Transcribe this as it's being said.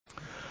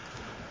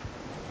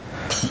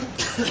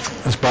Het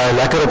is baie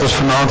lekker dat ons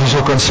vanaand hier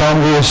so kan saam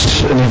wees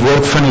in die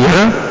woord van die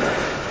Here.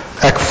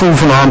 Ek voel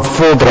vanaand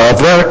vol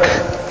draadwerk.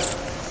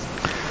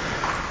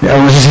 Die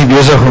ouens is hier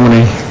besig om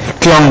die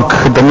klank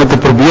dinge te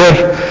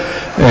probeer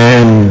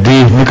en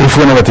die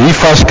mikrofone wat hier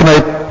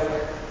vasknyp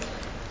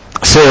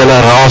sê hulle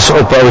raas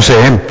op ou se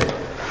hemp.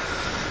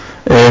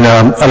 En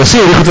hulle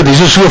sê die goed wat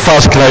hier so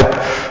vasknyp,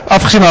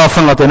 afgesien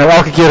daarvan dat hy nou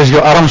elke keer as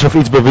jou arms of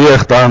iets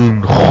beweeg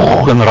dan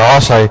en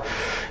raas hy,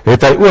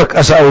 het hy ook,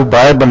 as 'n ou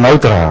baie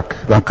benoud raak,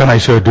 dan kan hy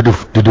so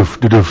doedoef, doedoef,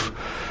 doedoef,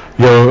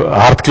 jou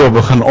hartklop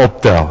begin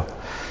optel.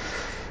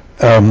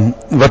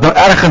 Wat nou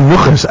erg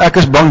genoeg is, ek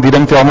is bang die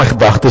ding tel my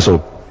gedagtes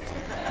op.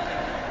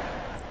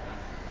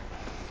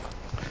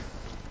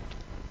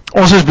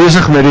 Ons is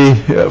besig met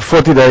die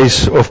 40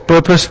 Days of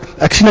Purpose.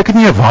 Ek sien ek het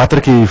nie 'n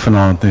watertjie hier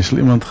vanaand nie. Sal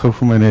iemand gou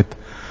vir my net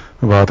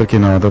 'n watertjie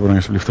nader bring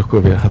asseblief, te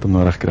Kobie, gaan hom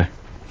nodig kry.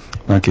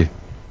 Dankie.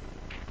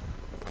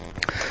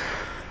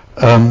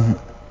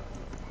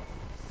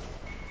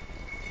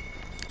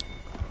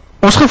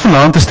 Ons gaan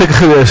vanaand 'n stuk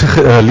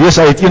lees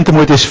uit 1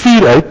 Timoteus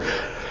 4 uit.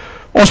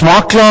 Ons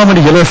maak klaar met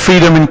die hele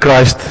Freedom in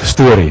Christ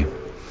storie.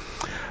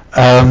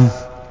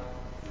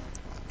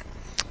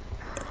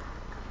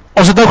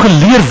 Ons het nou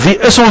geleer wie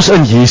is ons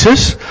in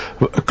Jesus,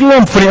 'n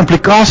klomp van die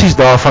implikasies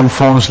daarvan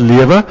vir ons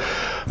lewe,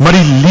 maar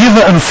die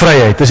lewe in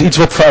vryheid is iets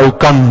wat vir ou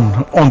kan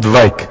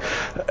ontwyk.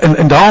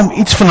 En daarom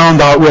iets vanaand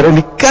daaroor, in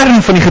die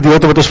kern van die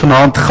gedeelte wat ons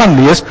vanaand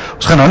gaan lees,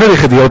 ons gaan nou die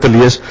gedeelte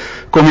lees,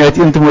 kom jy uit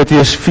 1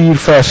 Timoteus 4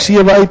 vers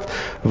 7 uit,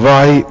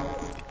 waar hy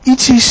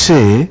ietsie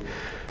sê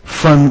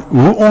van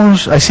hoe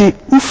ons, hy sê,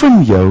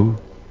 oefen jou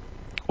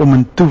om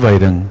in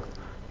toewyding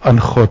aan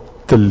God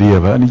te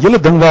lewe. En die hele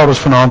ding waar ons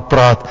vanaand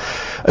praat,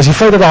 is die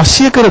feit dat daar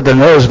sekere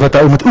dinge is wat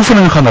ou met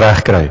oefening gaan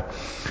regkry,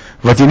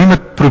 wat jy nie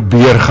met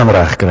probeer gaan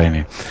regkry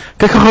nie.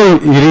 Kyk gou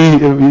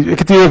hierdie, ek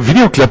het hier 'n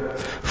videoklip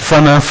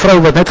van 'n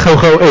vrou wat net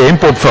gou-gou 'n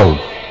hemp opvou. 'n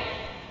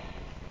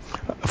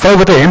Vrou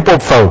wat 'n hemp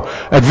opvou.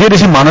 Ek weet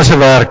dis die manne se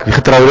werk, die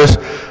getroudes.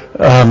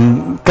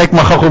 Kyk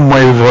maar gou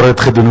mooi hoe word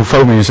dit gedoen, hoe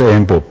vou mense 'n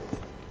hemp op.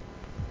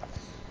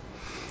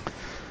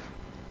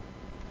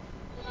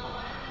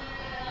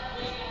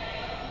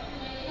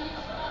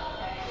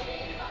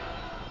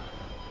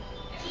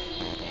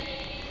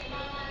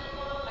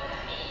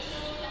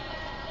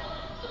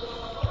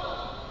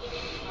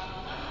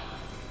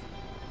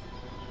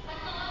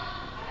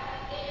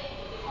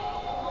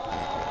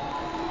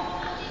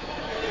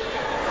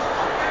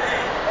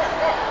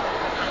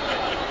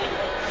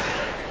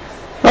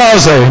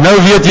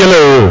 Nou weet julle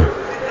hoe.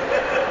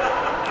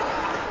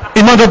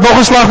 Iemand wat nog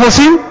 'n slag wil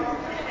sien?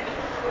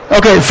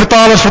 OK,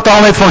 vertalers,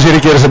 vertaal net vir ons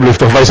hierdie keer asseblief,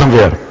 tog wys hom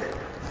weer.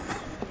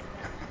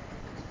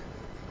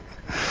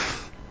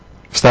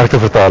 Sterkte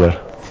vertaler.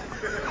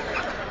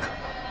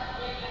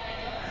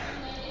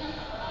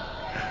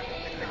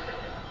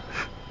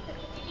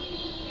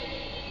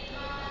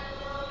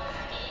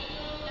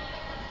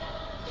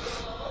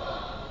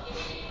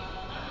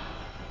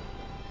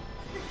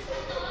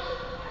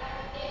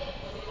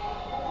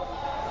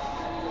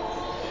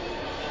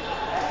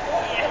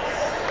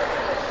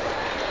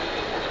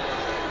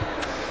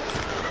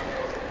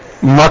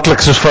 Maklik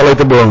soos val uit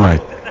 'n boom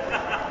uit.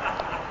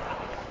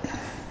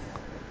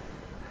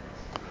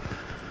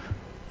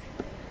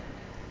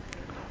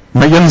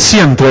 My een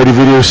seun toe hy die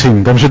video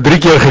sien, dan het hy so 3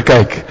 keer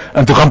gekyk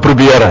en toe gaan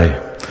probeer hy.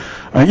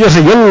 En eers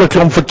 'n hele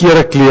klomp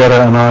verkeerde klere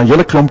en 'n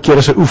hele klomp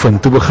kere se oefen,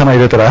 toe begin hy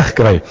dit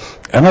regkry.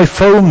 En hy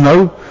vou hom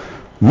nou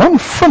man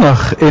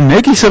vinnig en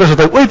netjies as wat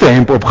hy ooit 'n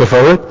hemp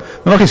opgevou het.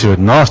 Nog nie so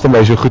naaste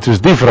by so goed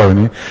soos die vrou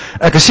nie.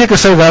 Ek is seker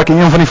sy werk in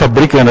een van die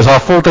fabrieke en dis haar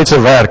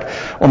voltydse werk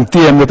om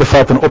TM te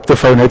vat en op te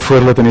vou net voor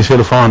dit in die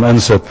selofaan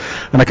insit.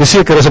 En ek is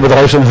seker is 'n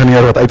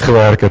bedryfsingenieur wat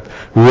uitgewerk het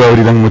hoe hy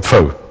die ding moet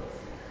vou.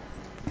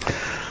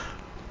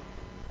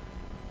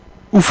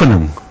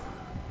 Oefening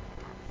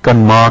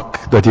kan maak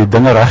dat jy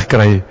dinge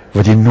regkry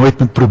wat jy nooit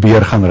moet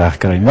probeer gaan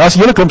regkry nie. Daar's 'n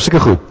hele klomp sulke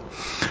goed.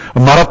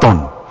 'n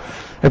Marathon.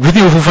 Ek weet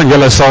nie hoeveel van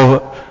julle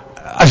sal,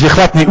 as jy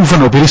glad nie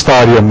oefen op hierdie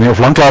stadium nie, of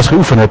lanklaas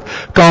geoefen het,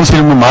 kans jy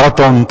om 'n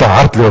marathon te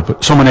hardloop,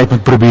 sommer net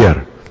moet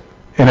probeer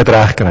en dit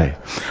regkry.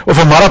 Of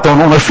 'n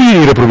marathon onder 4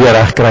 ure probeer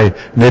regkry,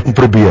 net moet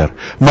probeer.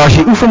 Maar as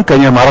jy oefen,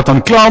 kan jy 'n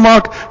marathon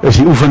klaarmaak. As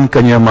jy oefen,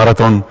 kan jy 'n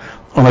marathon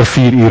onder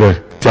 4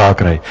 ure klaar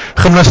kry.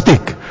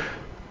 Gimnastiek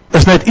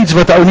is net iets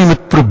wat ou nie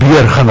met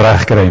probeer gaan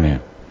regkry nie.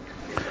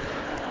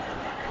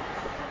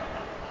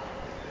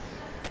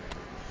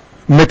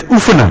 Met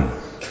oefening,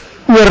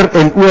 oor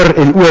en oor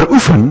en oor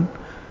oefen,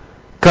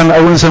 kan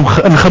ouens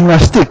in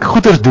gimnastiek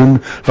goeders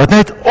doen wat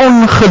net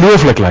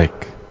ongelooflik lyk.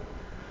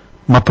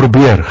 Maar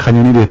probeer, gaan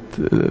jy nie dit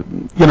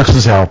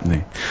enigstens help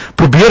nie.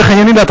 Probeer, gaan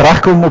jy nie dat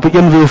regkom op 'n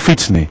eenwiel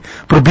fiets nie.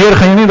 Probeer,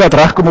 gaan jy nie dat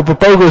regkom op 'n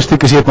pogo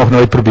stick as jy dit nog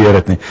nooit probeer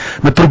het nie.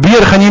 Met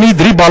probeer, gaan jy nie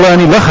 3 balle in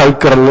die lug hou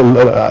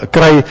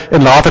kry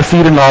en later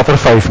 4 en later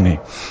 5 nie.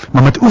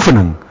 Maar met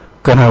oefening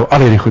kan jy al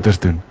hierdie goeders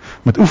doen.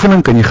 Met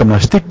oefening kan jy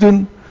gimnastiek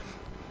doen,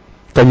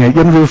 kan jy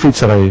eenwiel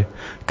fiets ry,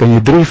 kan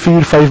jy 3,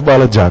 4, 5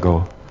 balle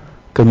juggle,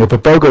 kan jy op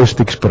 'n pogo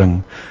stick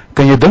spring,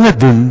 kan jy dinge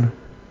doen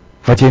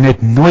wat jy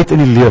net nooit in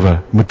die lewe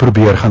moet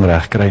probeer gaan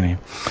regkry nie.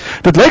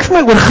 Dit lyk vir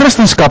my oor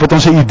Christendom het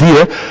ons 'n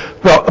idee,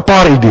 wel 'n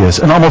paar idees,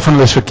 en almal van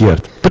hulle is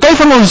verkeerd. Party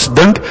van ons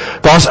dink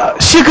daar's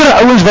sekere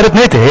ouens wat dit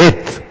net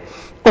het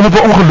om op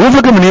 'n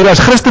ongelooflike manier as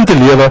Christen te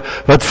lewe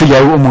wat vir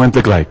jou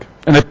onmoontlik lyk.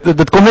 En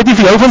dit kom net nie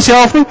vir jou van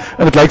self nie,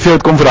 en dit lyk vir jou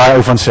dit kom vir daai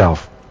ou van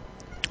self.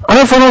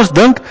 Ander van ons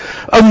dink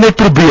ou net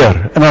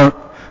probeer en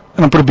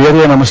dan probeer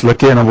jy en dan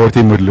misluk jy en dan word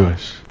jy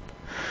moedeloos.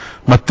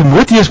 Maar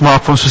Timoteus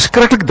maak vir ons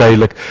verskriklik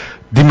duidelik,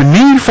 die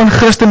manier van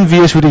Christen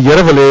wees hoe die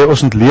Here wil hê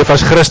ons moet leef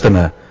as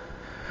Christene,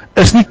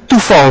 is nie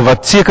toeval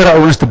wat sekere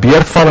ouens te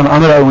beurt val en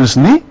ander ouens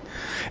nie,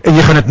 en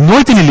jy gaan dit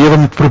nooit in die lewe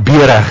moet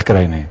probeer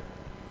regkry nie.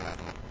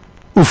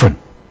 Oefen,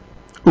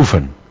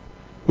 oefen,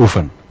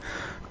 oefen.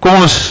 Kom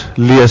ons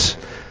lees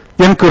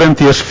 1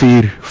 Korintiërs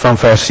 4 van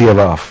vers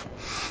 7 af.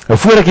 Nou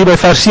voor ek hier by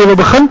vers 7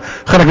 begin,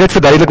 gaan ek net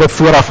verduidelik wat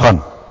vooraf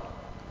gaan.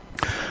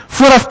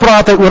 Vooraf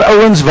praat hy oor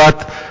ouens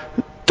wat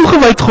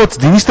toegewyd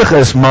godsdienstig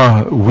is,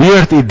 maar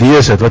weird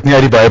idees het, wat nie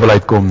uit die Bybel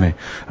uitkom nie.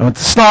 En wat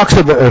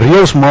snaakse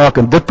reëls maak,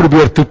 en dit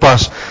probeer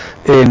toepas,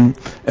 en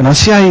dan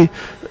sê hy,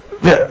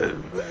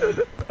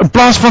 in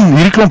plaas van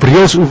hierdie klomp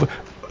reëls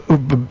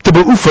te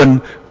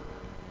beoefen,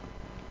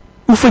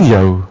 oefen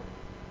jou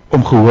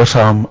om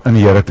gehoorsaam in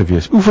die Here te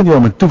wees. Oefen jou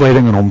om in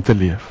toewyding in hom te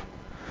leef.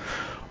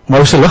 Om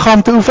jou se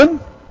liggaam te oefen,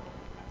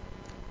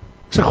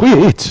 is 'n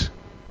goeie iets.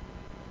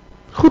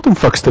 Goed om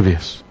fiks te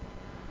wees.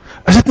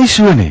 Is dit nie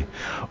so nie?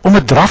 Om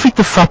 'n draffie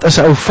te vat as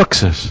 'n ou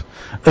fiks is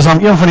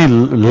dan een van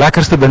die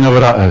lekkerste dinge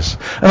wat daar is.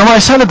 En om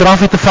dieselfde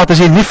draffie te vat as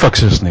jy nie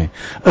fiks is nie,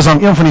 is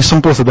dan een van die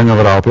simpelste dinge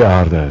wat daar op die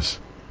aarde is.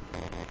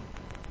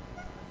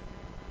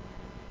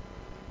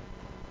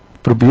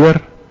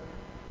 Probeer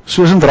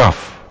soos 'n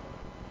draf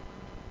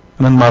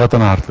en 'n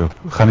marathon hardloop.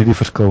 Gaan nie die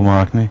verskil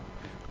maak nie.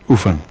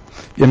 Oefen.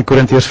 1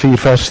 Korintiërs 4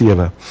 vers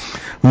 7.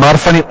 Maar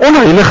van die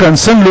onheilige en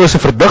sinlose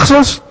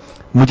verdigsels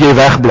moet jy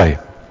wegbly.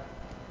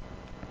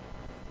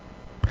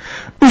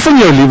 Oefen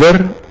jou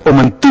liewer om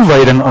in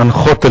toewyding aan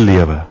God te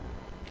lewe.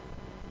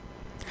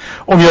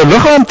 Om jou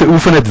liggaam te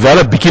oefen het wel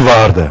 'n bietjie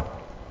waarde.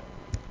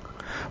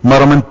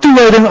 Maar om in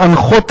toewyding aan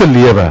God te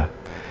lewe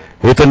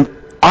het in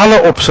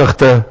alle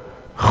opsigte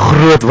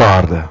groot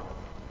waarde.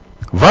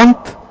 Want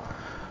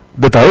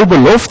dit hou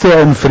belofte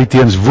in vir die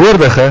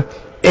teenswoordige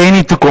en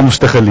die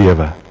toekomstige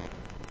lewe.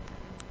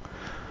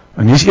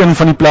 En hier is een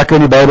van die plekke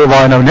in die Bybel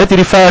waar hy nou net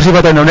hierdie versie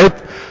wat hy nou net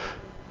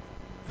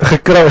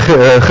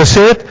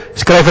gesê het,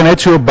 skryf hy net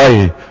so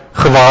by,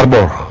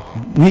 gewaarborg.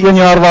 Nie 1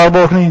 jaar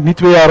waarborg nie, nie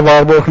 2 jaar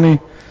waarborg nie.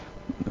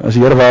 As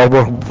die Here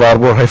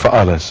waarborg hy vir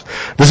alles.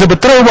 Dis 'n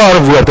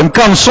betroubare woord en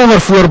kan sonder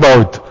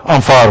voorbehoud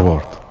aanvaar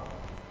word.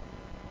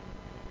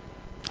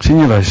 Sien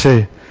julle, hy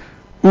sê,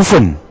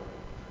 oefen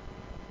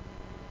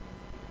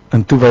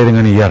in toewyding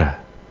aan die Here.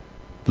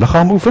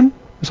 Liggaam oefen,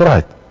 is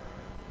right.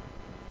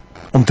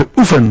 Om te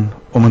oefen,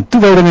 om in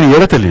toewyding aan die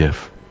Here te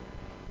leef,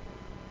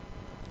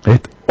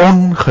 het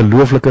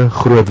ongelooflike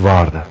groot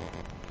waarde.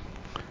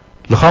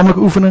 Liggaamlike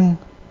oefening,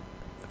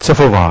 het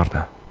soveel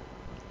waarde.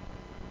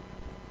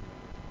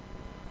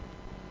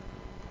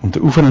 Om te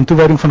oefen in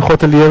toewyding van God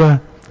te lewe,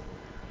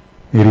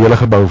 hierdie hele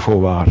gebou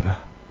vol waarde,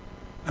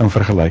 in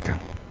vergelyking.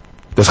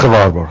 Dis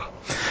gewaarborg.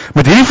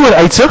 Met hierdie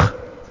vooruitsig,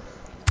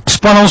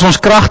 span ons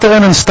kragte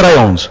in en stry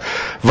ons,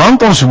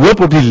 want ons hoop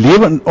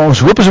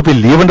is op die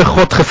lewende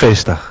God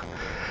gevestig,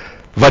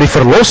 wat die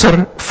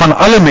verlosser van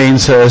alle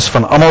mense is,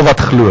 van almal wat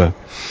glo.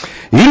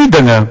 Hierdie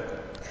dinge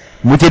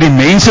moet jy die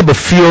mense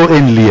beveel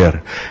en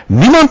leer.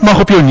 Niemand mag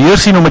op jou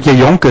neersien omdat jy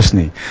jonk is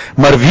nie,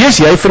 maar wees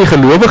jy vir die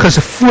gelowiges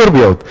 'n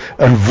voorbeeld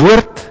in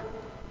woord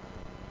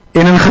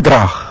en in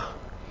gedrag,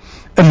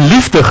 in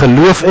liefde,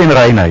 geloof en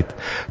reinheid.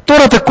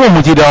 Totdat ek kom,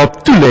 moet jy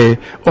daarop toelê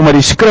om uit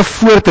die skrif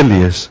voor te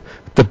lees,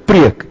 te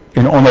preek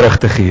en onderrig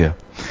te gee.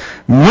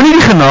 Moenie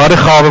die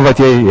genadegawe wat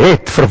jy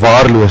het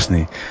verwaarloos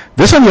nie.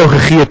 Dis aan jou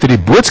gegee toe die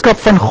boodskap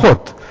van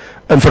God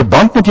in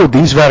verband met jou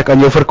dienswerk aan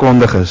jou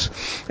verkondig is,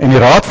 en die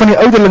raad van die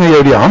ouderlinge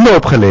jou die hande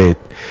opgelê het.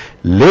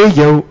 Lê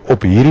jou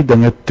op hierdie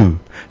dinge toe.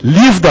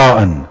 Leef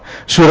daarin,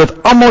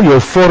 sodat almal jou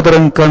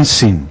vordering kan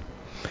sien.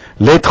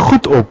 Let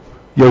goed op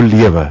jou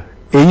lewe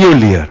en jou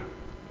leer.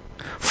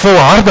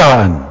 Volhard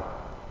daarin,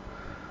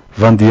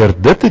 want deur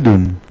dit te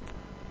doen,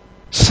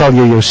 sal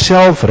jy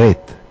jouself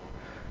red,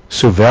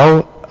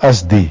 sowel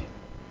as die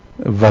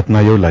wat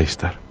na jou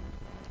luister.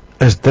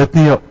 Is dit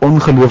nie 'n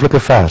ongelooflike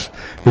vers,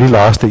 hierdie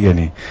laaste een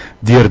nie?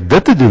 Deur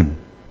dit te doen,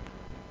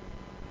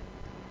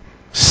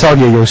 sal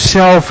jy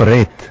jouself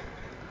red,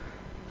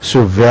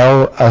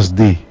 sowel as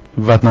die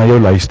wat na jou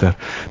luister.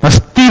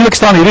 Natuurlik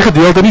staan hierdie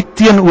gedeelte nie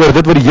teenoor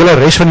dit wat die hele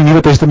res van die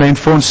Nuwe Testament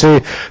vir ons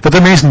sê, dat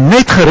 'n mens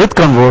net gered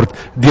kan word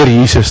deur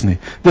Jesus nie.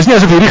 Dis nie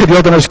asof hierdie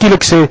gedeelte nou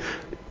skielik sê,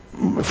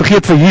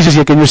 vergeet vir Jesus,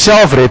 jy kan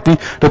jouself red nie.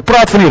 Dit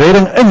praat van die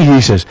redding in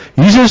Jesus.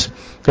 Jesus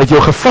het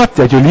jou gevat,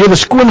 hy het jou lewe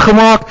skoon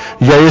gemaak,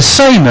 jy is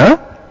syne,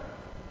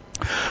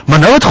 maar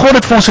nou het God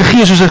dit vir ons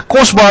gegee soos 'n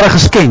kosbare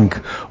geskenk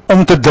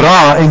om te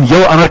dra en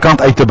jou ander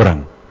kant uit te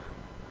bring.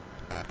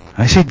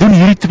 Hy sê, doen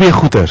hierdie twee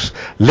goeders.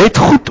 Let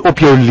goed op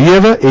jou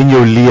lewe en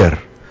jou leer.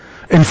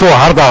 En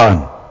volhard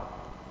daarin.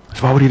 Dis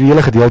waaroor hierdie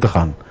hele gedeelte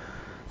gaan.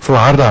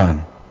 Volhard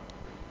daarin.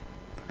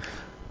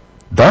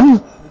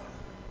 Dan,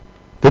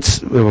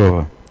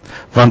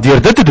 want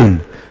deur dit te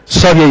doen,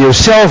 sal jy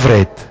jouself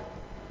red,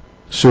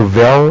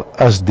 sowel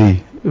as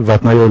die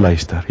wat na jou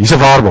luister. Hier is 'n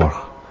waarborg.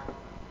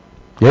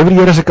 Jy wat die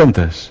Here se kind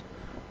is,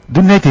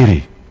 doen net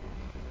hierdie,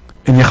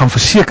 en jy gaan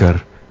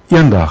verseker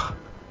eendag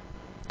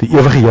die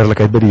ewige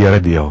heerlikheid by die Here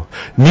deel.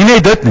 Nie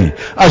net dit nie.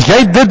 As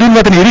jy dit doen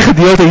wat in hierdie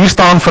gedeelte hier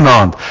staan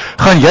vanaand,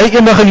 gaan jy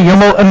eendag in die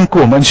hemel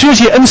inkom. En soos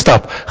jy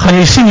instap, gaan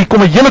jy sien, hier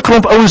kom 'n hele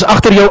klomp ouens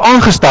agter jou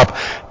aangestap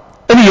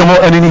in die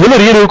hemel in, en die hele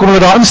rede hoekom hulle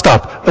daar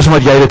instap, is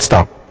omdat jy dit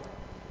stap.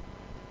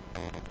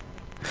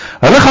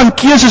 Hulle gaan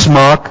keuses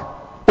maak,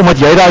 omdat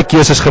jy daai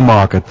keuses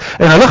gemaak het.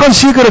 En hulle gaan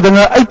sekere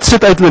dinge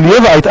uitsit uit hulle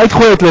lewe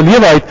uitgooi uit hulle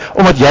lewe uit,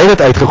 omdat jy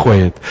dit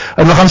uitgegooi het.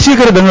 En hulle gaan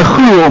sekere dinge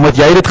glo, omdat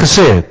jy dit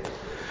gesê het.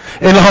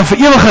 En hulle gaan vir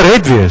ewig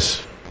gered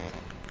wees,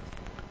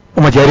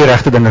 omdat jy die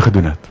regte dinge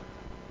gedoen het.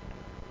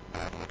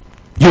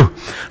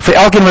 Vir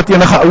elkeen wat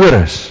enige ouer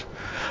is,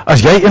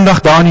 as jy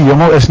eendag daar in die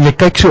hemel is, en jy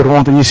kyk so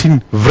rond, en jy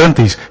sien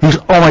wrinties, hier's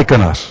al my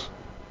kinders.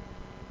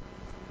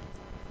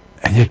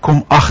 En jy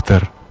kom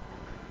agter,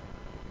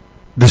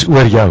 dis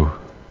oor jou.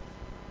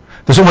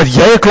 Dis omdat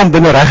jy 'n klomp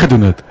dinge reg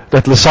gedoen het,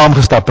 dat hulle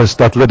saamgestap is,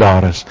 dat hulle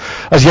daar is.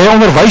 As jy 'n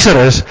onderwyser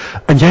is,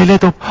 en jy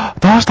let op,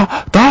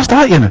 daar's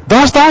daai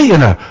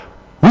ene,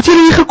 hoe het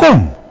julle hier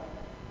gekom?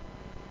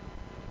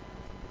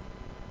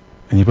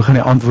 En jy begin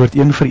die antwoord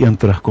een vir een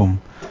terugkom.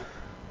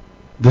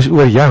 Dis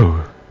oor jou.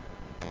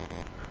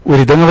 Oor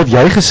die dinge wat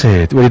jy gesê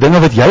het, oor die dinge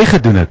wat jy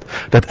gedoen het,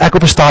 dat ek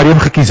op 'n stadium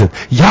gekies het.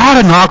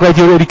 Jare na ek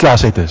jy oor die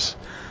klas uit is,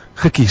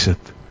 gekies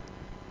het.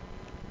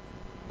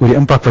 Oor die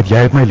impak wat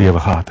jy op my lewe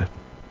gehad het.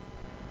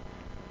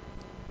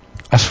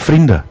 As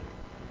vriende,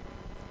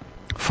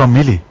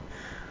 familie,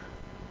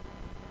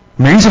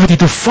 mense wat jy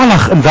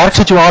toevallig in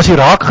werksituasie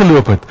raak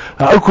geloop het,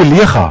 'n ou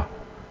kollega.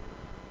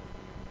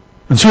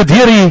 En so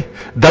deur die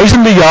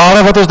duisende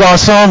jare wat ons daar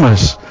saam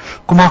is,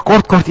 kom maar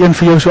kort een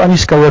vir jou so aan die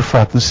skouer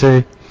vat en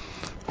sê,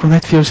 kom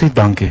net vir jou sê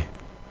dankie.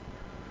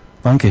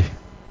 Dankie.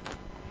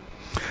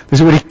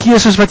 Dis oor die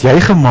keuses wat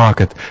jy gemaak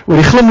het, oor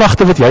die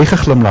glimlagte wat jy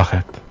geglimlag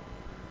het,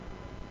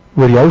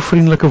 oor jou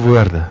vriendelike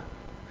woorde,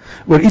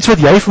 oor iets wat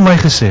jy vir my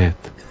gesê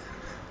het,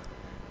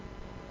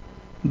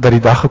 dat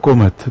die dag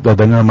gekom het, dat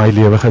dinge in my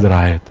lewe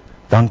gedraai het.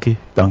 Dankie,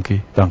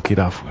 dankie, dankie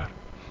daarvoor.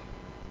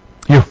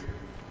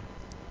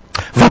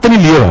 Wat in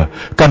die lewe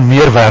kan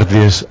meer werd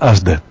wees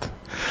as dit?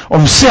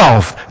 Om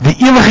self die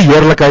ewige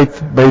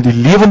heerlikheid by die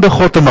lewende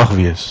God te mag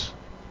wees.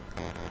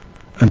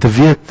 En te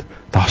weet,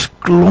 daar's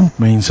klomp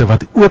mense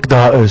wat ook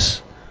daar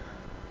is,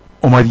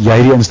 omdat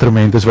jy die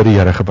instrument is wat die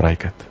Here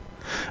gebruik het.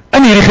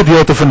 In hierdie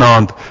gedeelte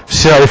vanaand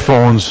sê hy vir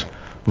ons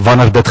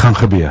wanneer dit gaan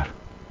gebeur.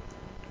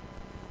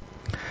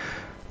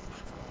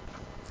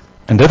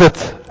 En dit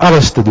het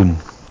alles te doen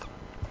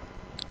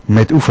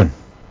met oefen.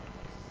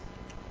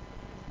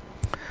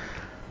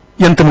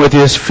 1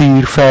 Timoteus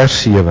 4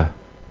 vers 7.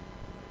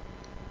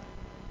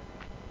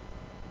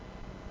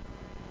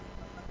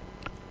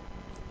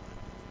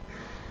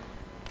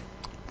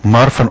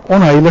 Maar van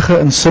onheilige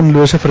en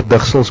sinlose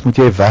verdigsels moet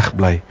jy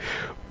wegbly.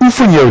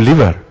 Oefen jou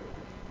liewer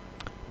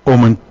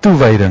om in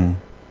toewyding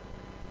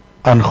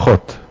aan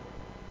God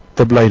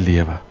te bly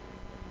lewe.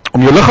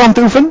 Om jou liggaam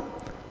te oefen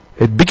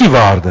het bietjie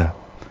waarde,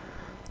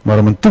 maar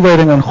om in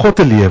toewyding aan God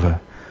te lewe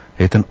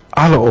het in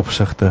alle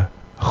opsigte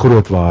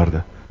groot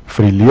waarde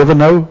vir die lewe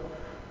nou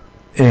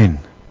en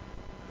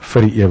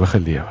vir die ewige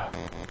lewe.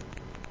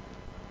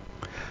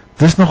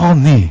 Dis nogal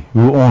nie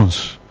hoe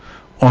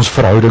ons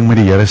verhouding met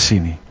die Here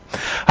sien nie.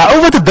 'n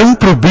Ou wat 'n ding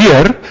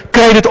probeer,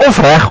 kry dit of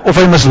reg of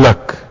hy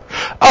misluk.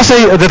 As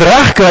hy dit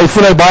reg kry,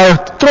 voel hy baie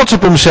trots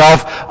op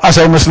homself. As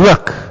hy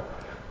misluk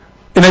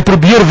en hy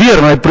probeer weer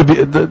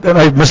en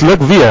hy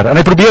misluk weer en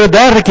hy probeer 'n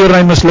derde keer en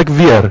hy misluk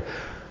weer,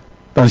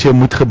 dan is jou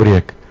moed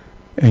gebreek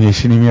en jy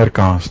sien nie meer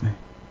kans nie.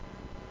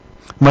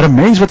 Maar 'n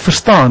mens wat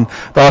verstaan,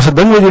 daar's 'n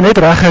ding wat jy net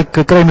reg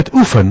kry met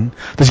oefen,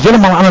 dis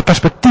heeltemal 'n ander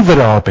perspektief wat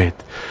daarop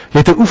het. Jy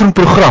het 'n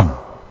oefenprogram.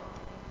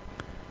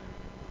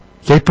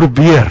 Jy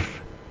probeer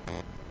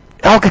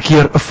elke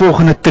keer 'n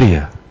volgende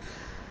tree.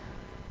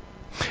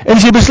 En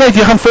as jy besluit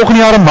jy gaan volgende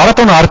jaar 'n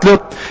marathon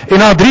hardloop en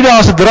na 3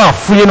 dae se draf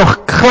voel jy nog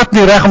glad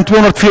nie reg om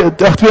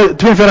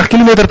 42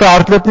 km te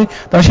hardloop nie,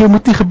 dan is jy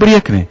moet nie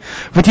gebreek nie.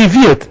 Want jy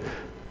weet,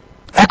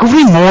 ek hoef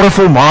nie môre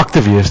volmaak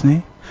te wees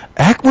nie.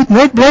 Ek moet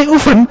net bly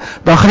oefen,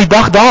 dan gaan die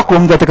dag daar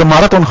kom dat ek 'n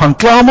marathon gaan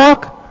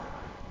klaarmaak.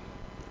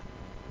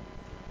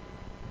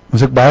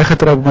 As ek baie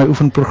getrou op my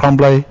oefenprogram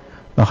bly,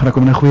 dan gaan ek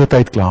hom in 'n goeie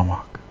tyd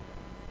klaarmaak.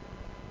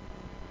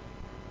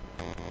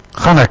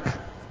 Gaan ek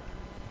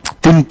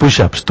 10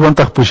 push-ups,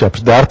 20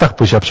 push-ups, 30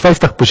 push-ups,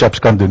 50 push-ups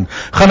kan doen?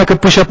 Gaan ek 'n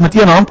push-up met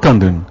een hand kan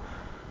doen?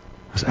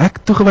 As ek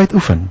toegewyd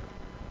oefen,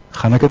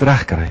 gaan ek dit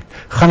reg kry.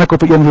 Gaan ek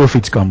op 'n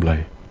eenwielfiets kan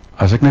bly,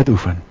 as ek net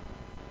oefen.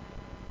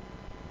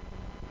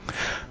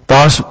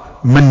 Daar's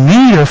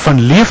maniere van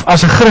leef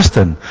as 'n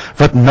Christen,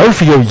 wat nou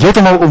vir jou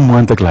heeltemal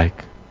onmoontlik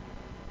lyk.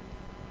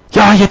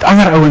 Ja, jy het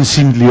ander ouens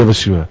sien lewe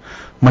so,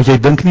 maar jy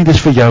dink nie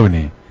dis vir jou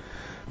nie.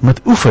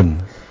 Met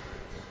oefen,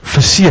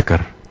 verseker,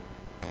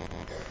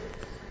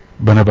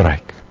 binne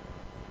bereik.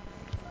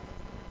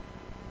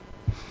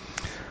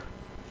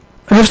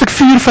 hoofstuk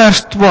 4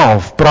 vers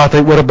 12 praat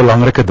hy oor 'n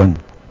belangrike ding.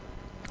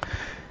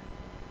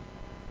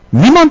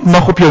 Niemand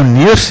mag op jou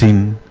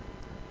neersien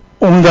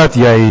omdat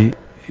jy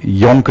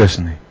jonk is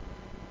nie.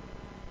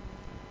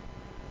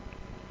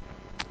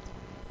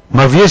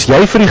 Maar wees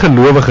jy vir die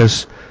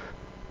gelowiges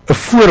 'n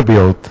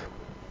voorbeeld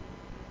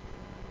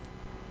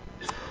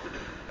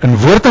in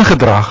woord en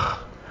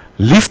gedrag,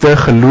 liefde,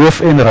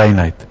 geloof en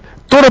reinheid.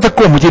 Totdat ek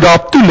kom, moet jy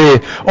daarop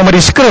toelê om met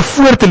die skrif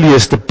voor te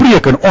lees, te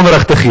preek en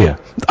onderrig te gee.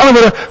 Met ander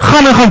woorde,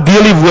 gaan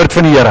deel die woord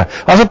van die Here.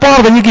 As 'n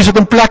paar dingetjies wat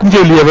in plek met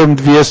jou lewe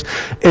moet wees,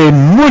 en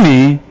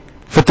moenie,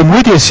 vir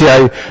Timoteus sê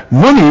hy,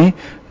 moenie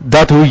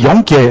dat hoe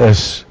jonk jy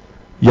is,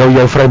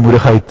 jou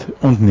vrymoedigheid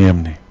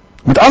ontneem nie.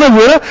 Met ander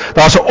woorde,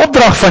 daar's 'n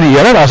opdrag van die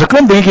Here, daar's 'n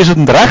klomp dingetjies wat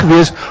moet reg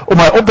wees om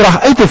hy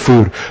opdrag uit te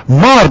voer,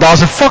 maar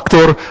daar's 'n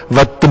faktor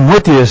wat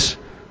Timoteus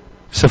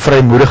se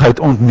vrymoedigheid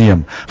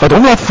ontneem, wat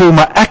hom laat voel,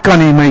 maar ek kan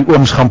nie my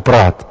ooms gaan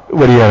praat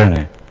oor die Here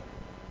nie.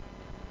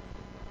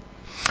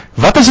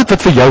 Wat is dit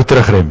wat vir jou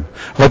terugrem,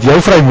 wat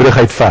jou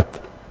vrymoedigheid vat,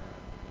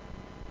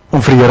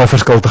 om vir die Here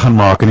verskil te gaan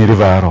maak in hierdie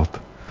wêreld?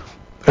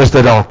 Is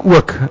dit dalk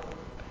ook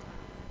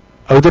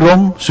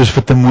ouderdom, soos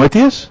vir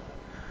Timoteus?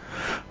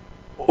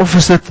 Of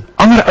is dit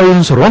ander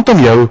ouens rondom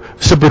jou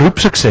se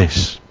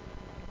beroepsukses?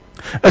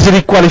 Is dit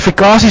die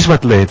kwalifikasies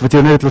wat lê, wat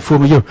jou net laat voel,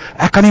 maar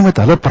ek kan nie met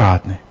hulle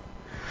praat nie?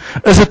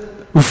 Is dit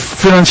hoe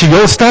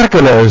finansiëel sterk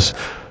hulle is,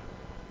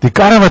 die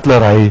karre wat hulle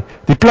ry,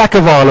 die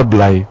plekke waar hulle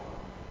bly,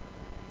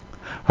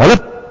 hulle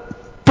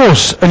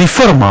pos in die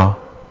firma,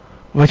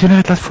 wat jou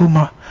net laat voel,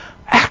 maar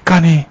ek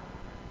kan nie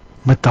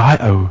met daai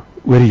ou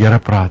oor die Here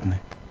praat nie?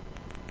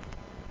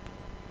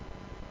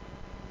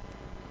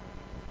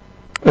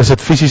 Is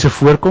dit fisiese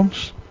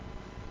voorkoms?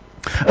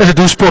 Is dit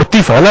hoe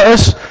sportief hulle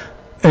is,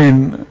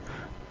 en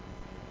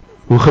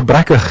hoe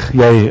gebrekkig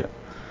jy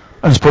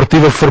in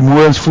sportiewe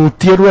vermoëns voel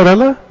teenoor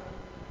hulle?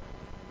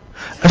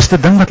 Is dit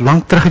 'n ding wat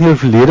lank terug in jou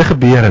verlede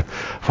gebeur het,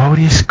 waaroor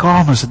jy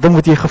skaam is, 'n ding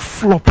wat jy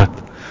geflop het,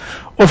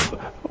 of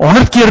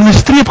 100 keer in 'n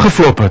streep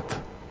geflop het,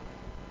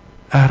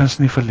 ergens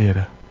in die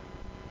verlede?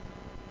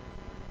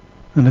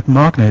 En dit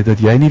maak net dat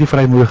jy nie die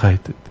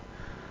vrymoedigheid het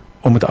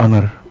om met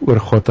ander oor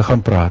God te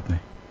gaan praat nie.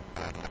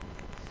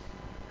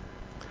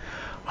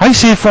 Hy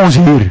sê vir ons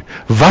hier,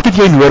 wat het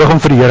jy nodig om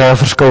vir die Here 'n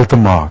verskil te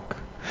maak?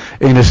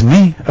 En dis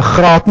nie 'n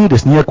graad nie,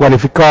 dis nie 'n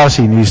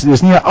kwalifikasie nie,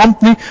 dis nie 'n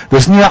ampt nie,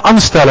 dis nie 'n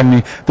aanstelling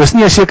nie, dis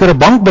nie 'n sekere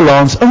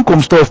bankbalans,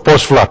 inkomste of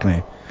posvlak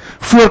nie,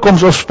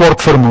 voorkoms of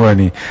sportvermoë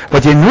nie.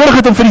 Wat jy nodig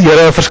het om vir die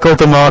Here 'n verskil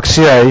te maak,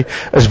 sê hy,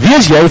 is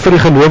wees jy vir die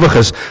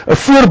gelowiges 'n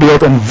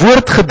voorbeeld in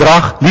woord,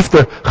 gedrag,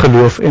 liefde,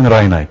 geloof en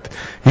reinheid.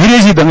 Hierdie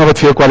is die dinge wat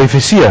vir jou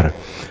kwalifiseer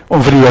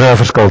om vir die Here 'n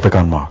verskil te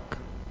kan maak.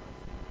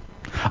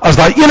 As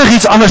daar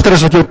enigiets anders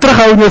is wat jou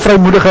terughou in jou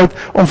vrymoedigheid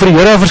om vir die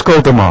Here 'n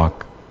verskil te maak,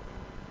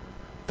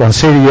 dan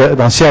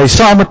sê hy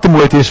saam met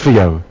Timoteus vir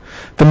jou,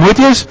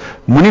 Timoteus,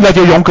 moenie dat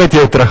jou jonkheid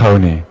jou terughou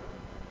nie.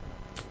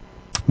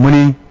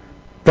 Moenie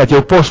dat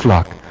jou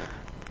posvlak,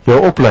 jou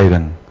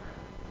opleiding,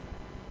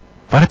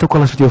 wat het ook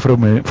al is wat jou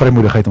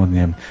vrymoedigheid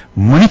ontneem,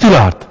 moenie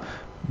toelaat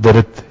dat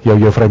dit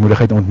jou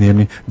vrymoedigheid ontneem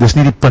nie. Dis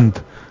nie die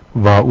punt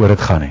waaroor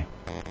dit gaan nie.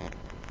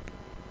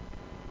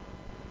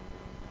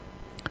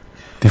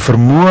 Die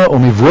vermoë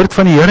om die woord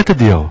van die Here te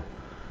deel,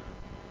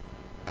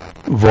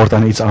 word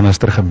aan iets anders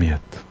gemeet.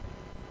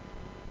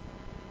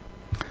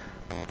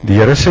 Die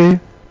Here sê,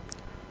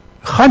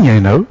 gaan jy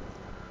nou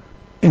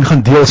en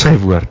gaan deel sy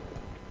woord.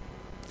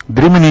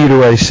 3 maniere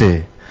hoe hy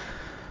sê.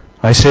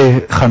 Hy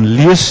sê, gaan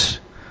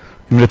lees,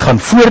 jy moet dit gaan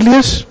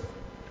voorlees,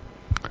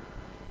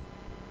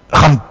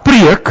 gaan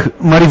preek,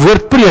 maar die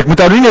woord preek moet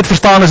nou nie net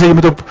verstaan as jy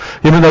moet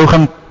nou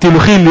gaan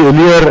teologie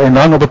leer en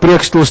dan op 'n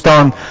preekstoel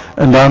staan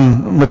en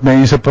dan met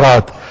mense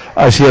praat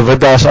as jy 'n wit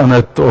das aan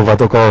het of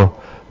wat ook al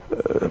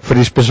vir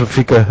die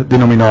spesifieke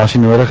denominasie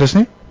nodig is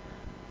nie.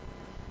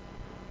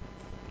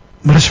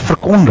 Maar dit is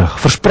verkondig,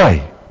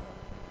 versprei.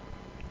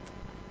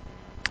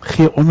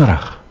 Gee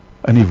onderrig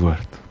in die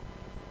woord.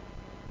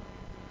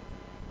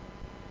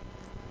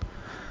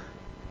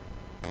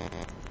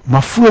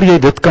 Maar voor jy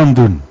dit kan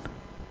doen,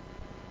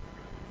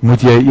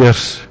 moet jy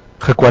eers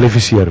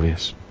gekwalifiseer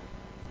wees.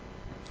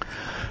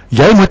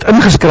 Jy moet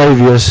ingeskryf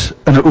wees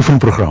in 'n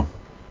oefenprogram.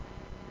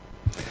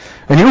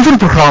 En die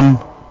oefenprogram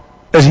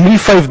is hierdie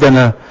 5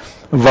 dinge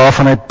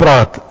waarvan hy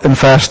praat in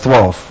vers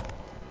 12.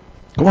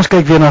 Kom ons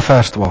kyk weer na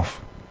vers 12.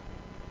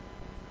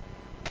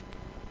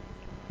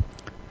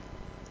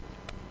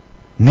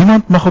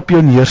 Niemand mag op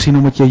jou neersien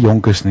omdat jy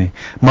jonk is nie,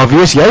 maar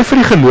wees jy vir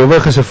die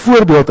gelowiges 'n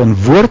voorbeeld in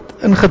woord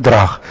en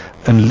gedrag,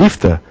 in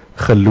liefde,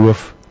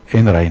 geloof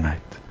en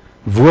reinheid.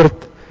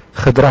 Woord,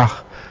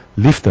 gedrag,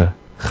 liefde,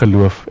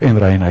 geloof en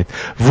reinheid.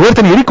 Woord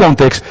in hierdie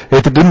konteks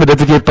het te doen met dit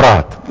wat jy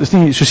praat. Dis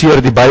nie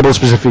soseer die Bybel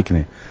spesifiek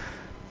nie.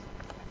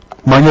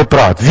 Maar jy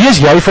praat. Wees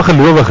jy vir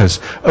gelowiges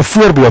 'n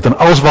voorbeeld in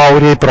alles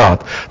waaroor jy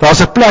praat.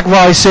 Daar's 'n plek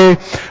waar hy sê,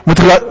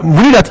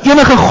 moenie dat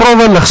enige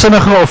grove,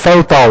 ligsinnige of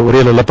vuil taal oor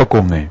julle lippe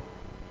kom nie.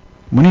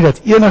 Moenie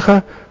dat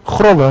enige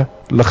grove,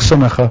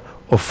 ligsinnige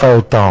of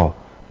vuil taal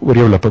oor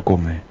jou lippe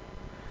kom nie.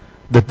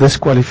 Dit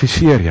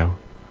diskwalifiseer jou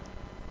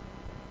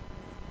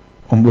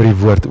om oor die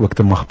woord ook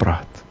te mag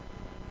praat.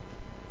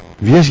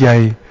 Wees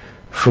jy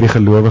vir die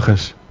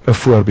gelowiges 'n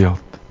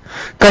voorbeeld?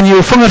 Kan jy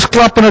jou vingers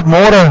klap en dit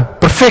môre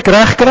perfek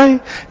reg kry?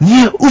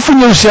 Nee, oefen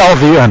jouself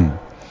hierin.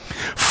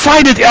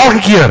 Fight dit elke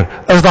keer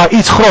as daar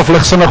iets grof,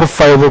 ligsinnig of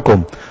vuil wil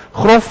kom.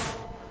 Grof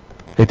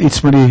het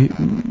iets met die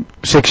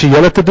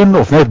seksuele te doen,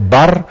 of net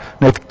bar,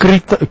 net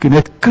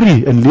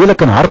krie en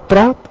lelik en hard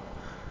praat.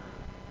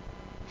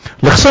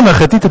 Ligsinnig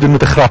het nie te doen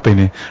met 'n grapie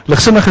nie.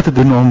 Ligsinnig het te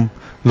doen om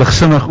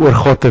ligsinnig oor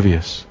God te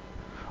wees.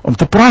 Om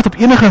te praat op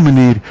enige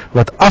manier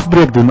wat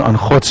afbreek doen aan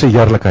God se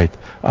heerlikheid,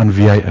 aan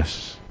wie hy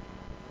is.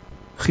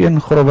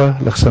 Geen grove,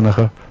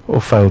 ligsinnige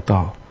of vuil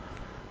taal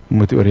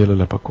moet oor julle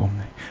lippe kom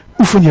nie.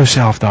 Oefen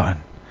jouself daarin.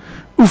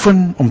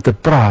 Oefen om te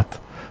praat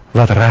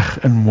wat reg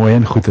en mooi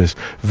en goed is.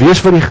 Wees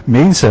vir die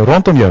mense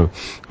rondom jou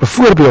 'n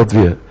voorbeeld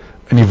weer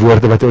in die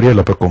woorde wat oor jou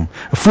lippe kom.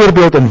 'n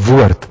Voorbeeld in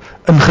woord,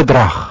 in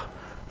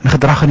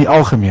gedrag in die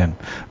algemeen,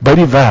 by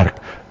die werk,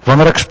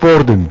 wanneer ek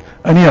sport doen,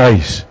 in die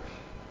huis.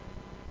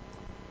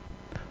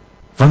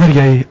 Wanneer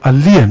jy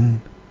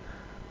alleen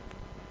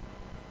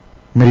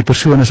met die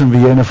persoon is in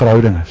wie jy in 'n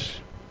verhouding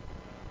is.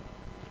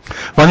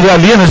 Wanneer jy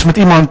alleen is met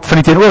iemand van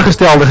die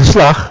teenoorgestelde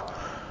geslag,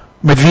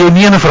 met wie jy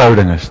nie in 'n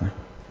verhouding is nie.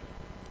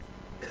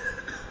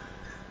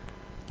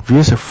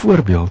 Wees 'n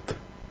voorbeeld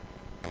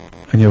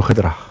in jou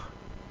gedrag.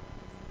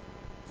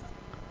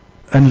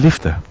 In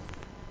liefde.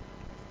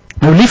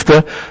 Nou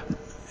liefde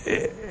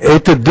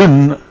het te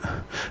doen,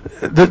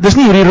 dit is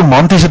nie hierdie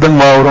romantiese ding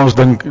waaroor ons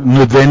dink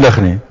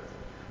noodwendig nie.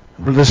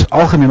 Dit is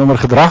algemeen onder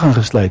gedrag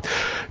ingesluit.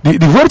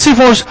 Die woord sê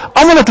vir ons,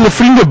 almal het hulle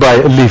vriende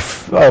by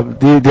lief,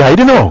 die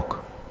heidene ook.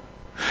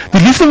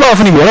 Die liefde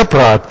waarvan die Here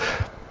praat,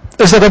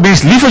 is dat 'n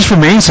mens lief is vir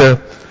mense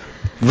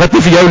wat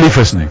nie vir jou lief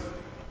is nie.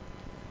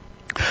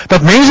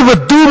 Dat mense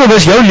wat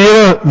doelbewus jou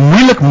lewe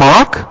moeilik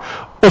maak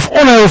of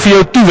onheil vir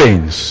jou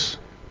toewens.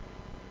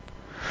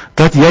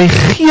 Dat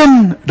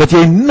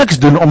jy niks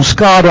doen om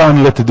skade aan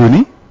hulle te doen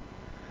nie.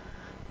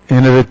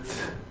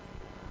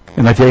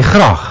 En dat jy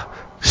graag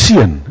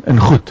seën en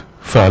goed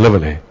vir hulle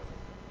wil hê.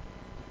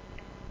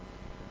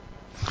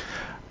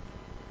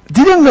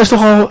 Die ding is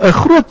nogal 'n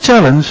groot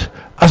challenge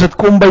as dit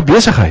kom by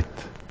besigheid.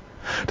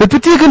 Dit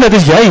beteken dat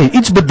as jy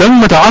iets beding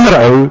met 'n ander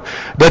ou,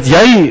 dat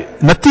jy,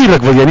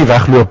 natuurlik wil jy nie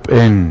wegloop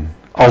en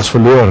als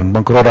verloor en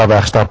bankrot daar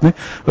wegstap nie.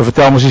 We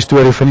vertel ons die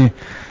storie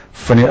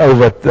van die ou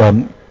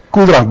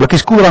wat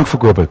blikkies koeldrank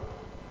verkoop het.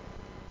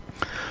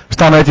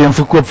 Staan uit en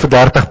verkoop vir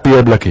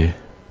 30p blikkie.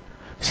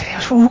 Sê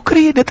jy, hoe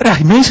kry jy dit reg?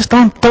 Die mense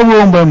staan toue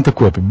om by hom te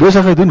koop. Die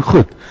besigheid doen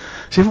goed.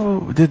 Sê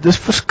dit is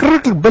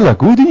verskriklik billik.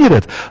 Hoe doen jy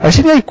dit? Hy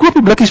sê nee, hy koop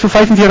die blikkies vir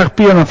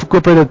 45p en dan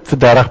verkoop hy dit vir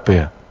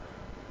 30p.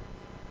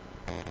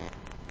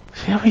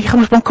 Ja, jy gaan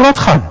ons bankrot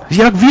gaan.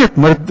 Ja, ek weet,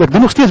 maar ek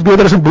doen nog steeds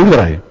beter as 'n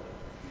boerdery.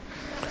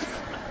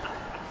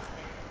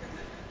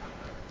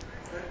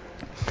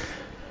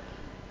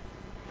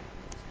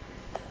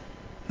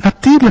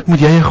 Natuurlik moet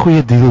jy 'n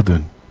goeie deal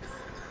doen.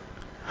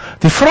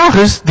 Die vraag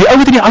is, die ou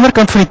wat aan die ander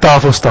kant van die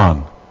tafel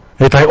staan,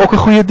 het hy ook 'n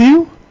goeie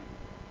deal?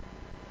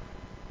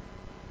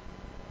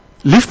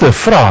 Liefde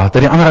vra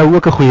dat die ander ou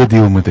ook 'n goeie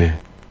deal moet hê.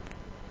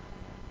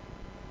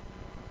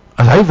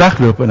 As hy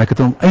wegloop en ek het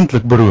hom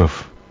eintlik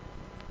beroof,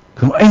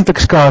 ek het hom eintlik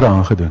skade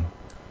aangedoen,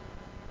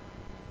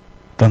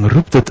 dan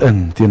roep dit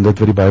in teen dit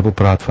wat die Bybel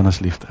praat van as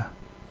liefde.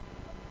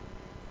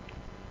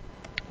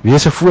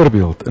 Wees 'n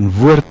voorbeeld in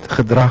woord,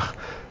 gedrag,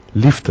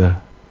 liefde,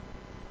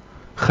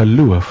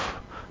 geloof,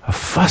 'n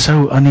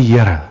vashou aan die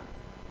Here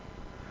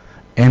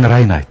en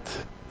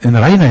reinheid. En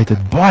reinheid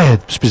het baie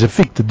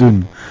spesifiek te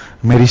doen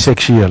met die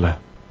seksuele.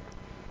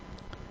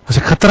 As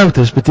ek getroud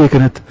is, beteken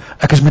dit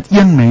ek is met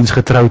een mens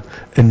getroud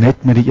en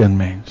net met die een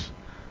mens.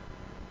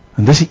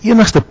 En dis die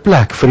enigste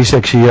plek vir die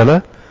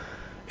seksuele,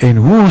 en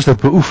hoe ons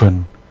dit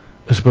beoefen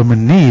is op 'n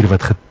manier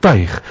wat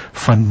getuig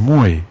van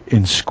mooi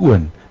en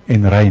skoon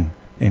en rein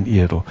en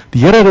edel.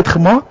 Die Here het dit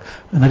gemaak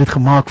en hy het dit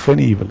gemaak vir 'n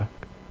huwelik.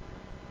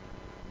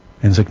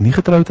 En as ek nie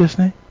getroud is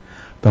nie,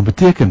 dan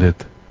beteken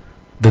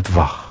dit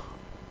wag.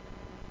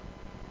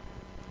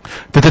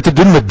 Dit het te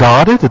doen met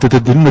dade, dit het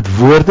te doen met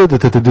woorde,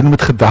 dit het te doen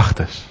met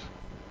gedagtes.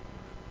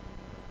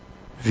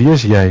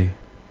 Wees jy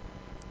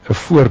 'n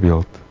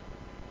voorbeeld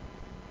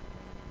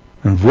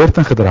in woord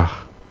en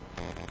gedrag,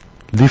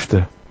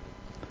 liefde,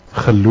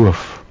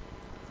 geloof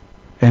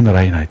en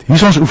reinheid. Hier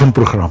is ons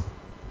oefenprogram.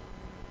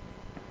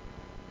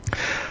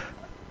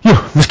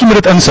 Miskien moet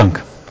dit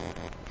insink.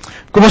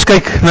 Kom ons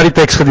kyk na die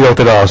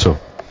teksgedeelte daarso.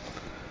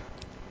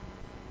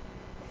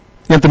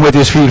 1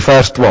 Timoteus 4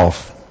 vers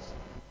 12.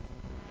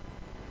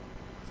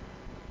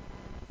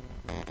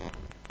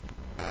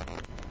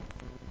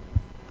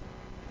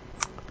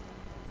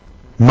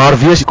 Maar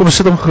wees, kom ons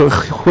sit hom,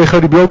 gooi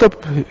gou die beeld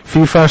op,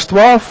 4 vers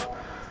 12.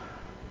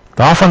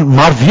 Daarvan,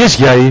 maar wees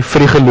jy vir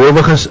die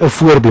gelowiges 'n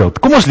voorbeeld.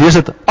 Kom ons lees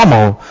dit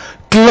almal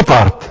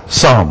kliphard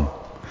saam.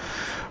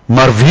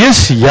 Maar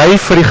wees jy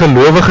vir die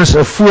gelowiges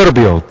 'n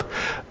voorbeeld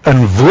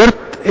in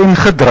woord en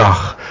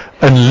gedrag,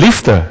 in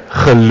liefde,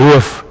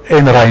 geloof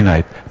en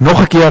reinheid.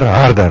 Nog 'n keer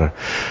harder.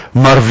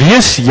 Maar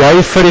wees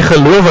jy vir die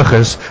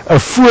gelowiges 'n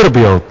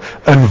voorbeeld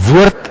in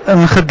woord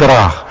en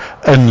gedrag,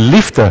 in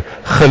liefde,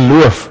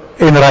 geloof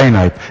en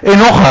reinheid. En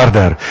nog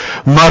harder,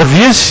 maar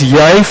wees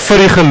jy vir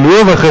die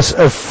gelowiges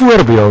 'n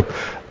voorbeeld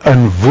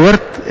in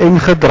woord en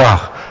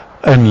gedrag,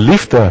 in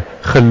liefde,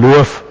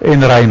 geloof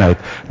en reinheid.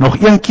 Nog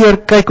een keer,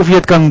 kyk of jy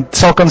het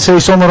sal kan sê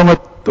sonder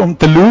om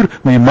te loer,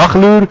 maar jy mag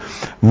loer,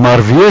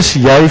 maar wees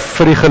jy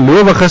vir die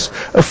gelowiges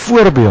 'n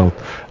voorbeeld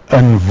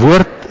in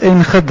woord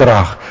en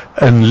gedrag,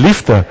 in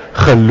liefde,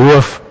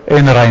 geloof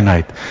en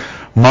reinheid.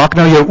 Maak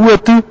nou jou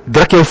oë toe,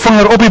 druk jou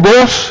vinger op die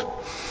bors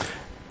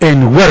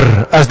en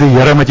hoor as die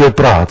Here met jou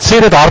praat. Sê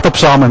dit hardop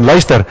saam en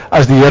luister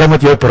as die Here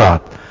met jou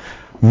praat.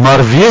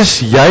 Maar wees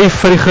jy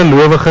vir die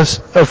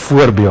gelowiges 'n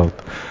voorbeeld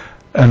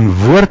in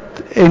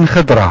woord en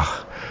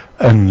gedrag,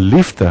 in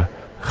liefde,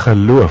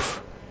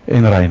 geloof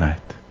en reinheid.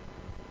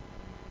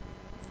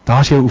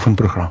 Daar's jou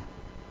oefenprogram.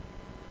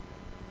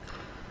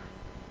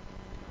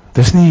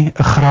 Dis nie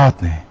 'n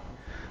graad nie.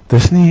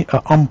 Dis nie 'n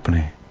amp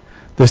nie.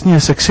 Dis nie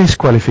 'n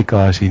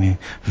sukseskwalifikasie nie.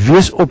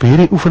 Wees op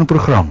hierdie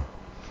oefenprogram.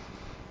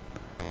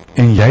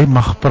 En jy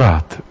mag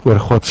praat oor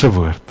God se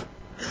woord.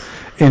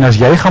 En as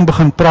jy gaan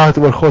begin praat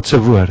oor God se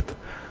woord,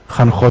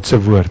 gaan God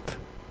se woord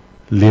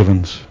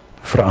lewens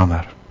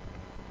verander.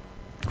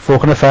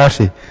 Volgende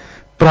versie,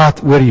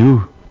 praat oor die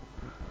hoe.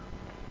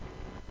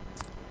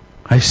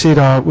 Hy sê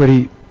daar oor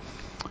die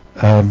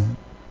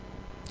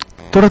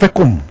totdat ek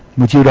kom,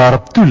 moet jy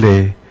daarop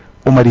toelê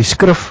om uit die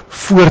skrif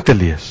voor te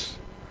lees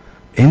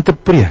en te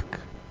preek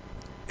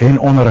en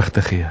onderrig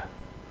te gee.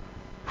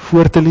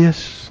 Voor te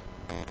lees.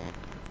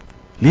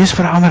 Lees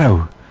vir 'n ander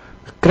ou.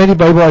 Kry die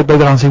Bybel uit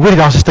byderhand en sê, hoor,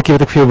 daar's 'n stukkie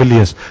wat ek vir jou wil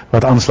lees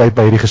wat aansluit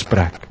by hierdie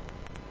gesprek.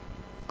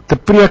 Te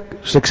preek,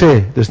 soos ek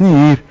sê, dis nie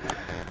hier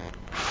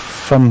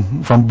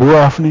van bo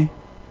af nie.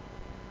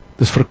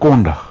 Dis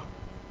verkondig,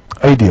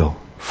 uitdeel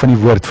van die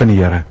woord van die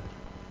Here.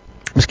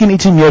 Miskien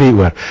ietsie meer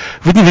hieroor.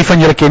 Weet nie wie van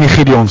julle ken die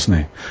Gideons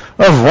nie.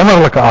 'n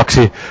Wonderlike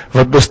aksie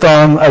wat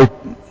bestaan uit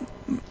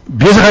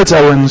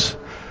besigheidsouens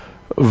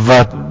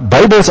wat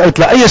Bybels uit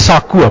hulle eie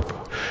sak koop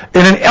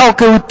en in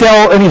elke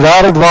hotel in die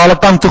wêreld waar hulle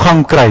kan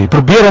toegang kry,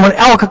 probeer om in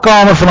elke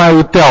kamer van hy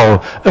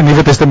hotel 'n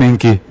Nuwe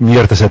Testamentjie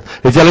neer te sit.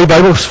 Het julle die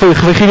Bybel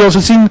vir Gideons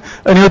gesien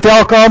in die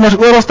hotelkamers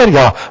oralster?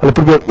 Ja, hulle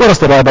probeer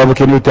oralster daai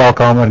Bybeltjie in die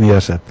hotelkamer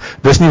neersit.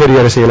 Dis nie wat die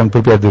Here sê hulle moet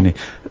probeer doen nie.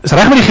 Is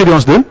reg wat die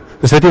Gideons doen?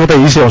 Dis net nie wat hy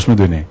hier sê ons moet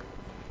doen nie.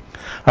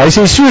 Hy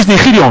sê soos die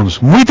Gideons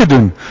moeite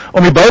doen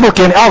om die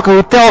Bybeltjie in elke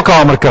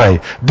hotelkamer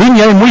kry, doen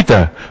jy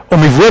moeite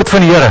om die woord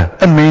van die Here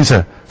in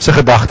mense se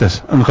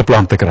gedagtes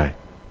ingeplant te kry.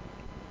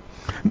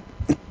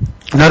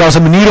 Nou daar's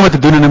 'n manier om dit te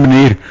doen en 'n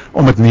manier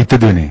om dit nie te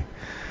doen nie.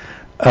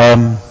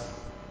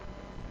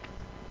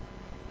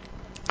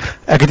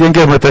 Ek het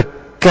eendag met 'n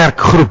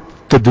kerkgroep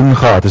te doen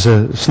gehad. Dis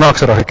 'n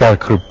snaakserige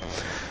kerkgroep.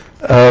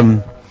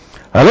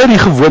 Hulle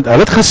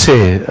het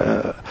gesê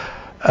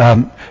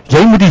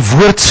jy moet die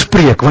woord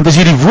spreek, want as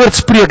jy die woord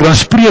spreek, dan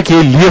spreek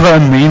jy lewe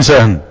in mense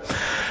in.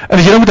 En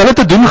as jy met hulle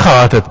te doen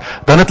gehad het,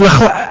 dan het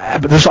hulle,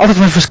 dit is altyd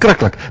vir my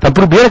verskriklik, dan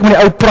probeer ek met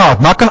die ou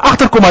praat, maar ek kan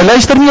agterkom, hy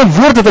luister nie 'n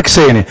woord wat ek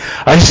sê nie.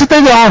 Hy sit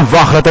net daar en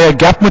wag dat hy 'n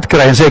gap moet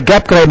kry, en sê 'n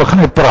gap kry, begin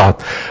hy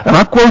praat. En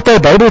dan quote hy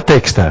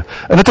Bybeltekste.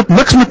 En dit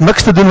het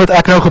niks te doen wat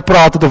ek nou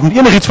gepraat het, of met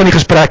enigiets van die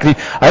gesprek nie.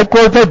 Hy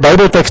quote net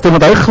Bybeltekste,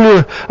 want hy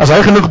glo, as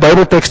hy genoeg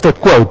Bybeltekste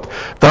quote,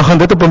 dan gaan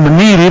dit op 'n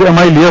manier hier in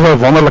my lewe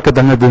wonderlike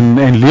dinge doen,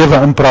 en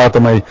lewe inpraat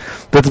in my,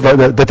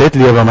 dit het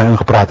lewe in my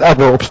ingepraat. Ek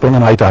wil opspring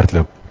en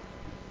uithardloop.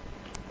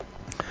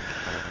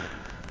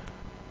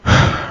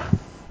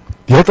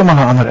 Heeltemal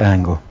 'n ander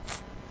angle.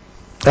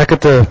 Ek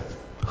het 'n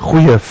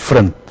goeie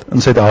vriend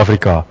in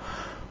Suid-Afrika,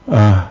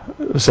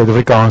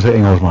 Suid-Afrikaanse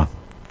Engelsman.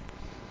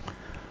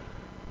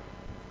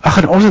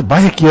 Ag, ons het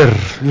baie keer,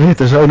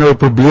 weet, as ou nou 'n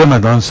probleem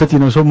het, dan sit jy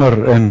nou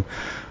sommer in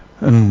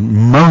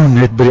mou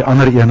net by die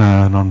ander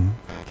ene, en dan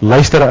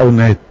luister 'n ou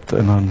net,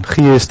 en dan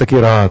gee jy 'n stukkie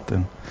raad.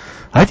 En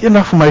hy het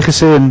eendag vir my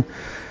gesê, en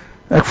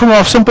ek voel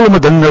maar simpel om 'n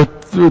ding nou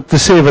te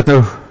sê wat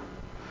nou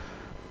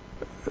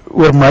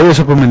oor my is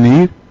op 'n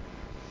manier.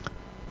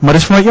 Maar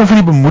dis vir my een van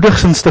die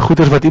bemoedigendste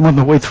goeders wat iemand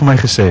nog ooit vir my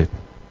gesê het.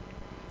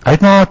 Hy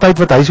het na 'n tyd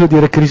wat hy so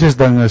deur 'n krisis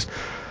ding is,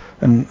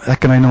 en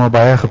ek en hy nou maar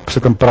baie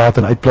gesit en praat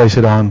en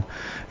uitpleise daarin,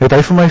 het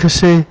hy vir my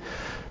gesê,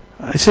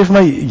 hy sê vir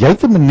my, jy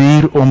het 'n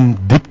manier om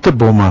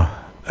dieptebomme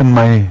in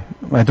my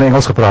het in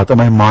Engels gepraat, in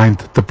my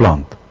mind te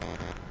plant.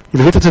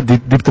 Jy weet wat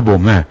 'n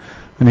dieptebom, né?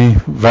 In die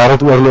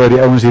wêreldoorlog het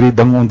die ouens hierdie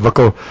ding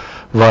ontwikkel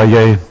waar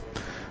jy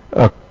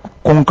 'n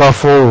konka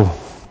vol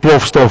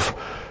plofstof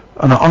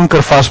aan 'n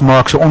anker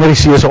vasmaak so onder die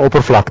see se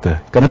oppervlakte.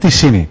 Jy kan dit nie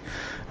sien nie.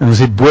 En as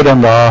die boot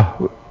dan daar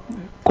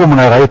kom en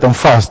hy ry dit dan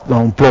vas,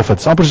 dan ontplof dit.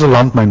 Dis amper so 'n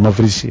landmyn, maar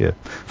vir die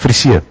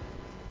see.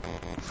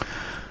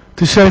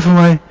 Toe sê hy vir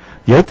my,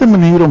 jy het 'n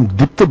manier om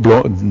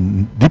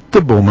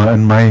dieptebomme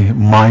in my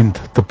mind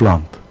te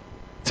plant.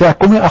 Sê ek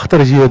kom nie agter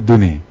as jy dit doen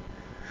nie.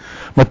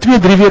 Maar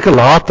 2-3 weke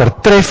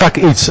later tref ek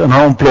iets en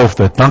dan ontplof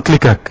dit. Dan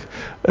klik ek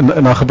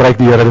en dan gebruik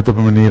die Here dit op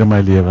 'n manier in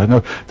my lewe.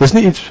 Nou,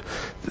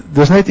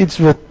 dis net iets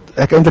wat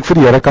ek eintlik vir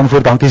die Here kan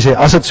voor dankie sê,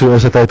 as dit so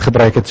is, dat hy het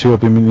gebruik het so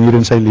op die manier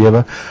in sy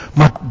lewe,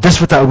 maar dis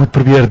wat hy moet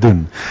probeer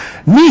doen.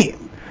 Nie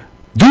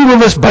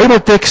doelbewus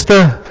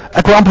Bybeltekste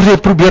ek wil amper sê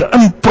probeer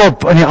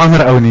inprop in die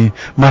ander ou nie,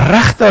 maar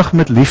regtig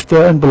met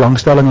liefde en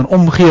belangstelling en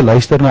omgee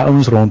luister na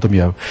ouens rondom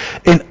jou.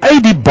 En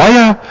uit die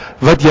baie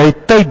wat jy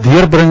tyd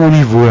deurbring in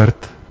die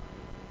woord,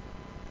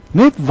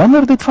 net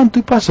wanneer dit van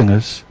toepassing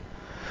is,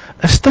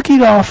 'n stukkie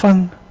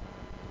daarvan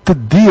te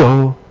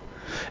deel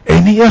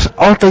en nie eers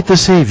altyd te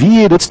sê,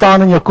 wie dit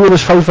staan in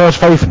Jakobus 5 vers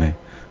 5 nie,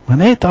 maar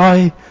net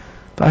daai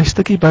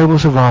stukkie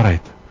Bybelse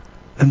waarheid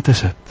in te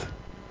sit.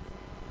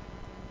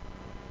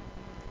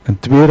 En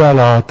 2 dae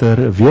later,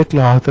 'n week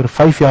later,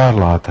 5 jaar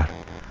later,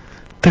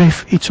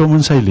 tref iets om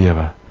in sy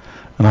lewe.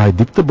 En daai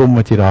dieptebom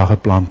wat jy daar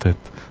geplant het,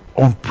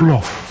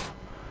 ontplof.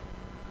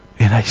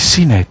 En hy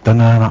sien net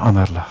dinge in 'n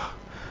ander lig.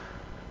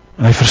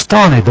 En hy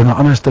verstaan net dinge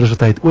anders as wat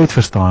hy het ooit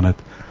verstaan het,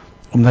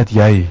 omdat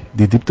jy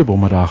die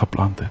dieptebomme daar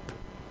geplant het.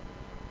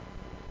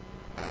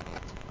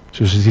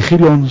 Soos as die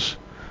Gideons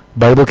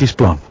Bybeltjies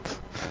plant,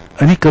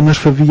 in die kinders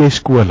vir wie jy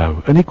skool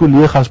hou, in die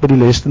kollegas by die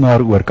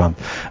lesenaar oorkant,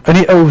 in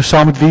die ou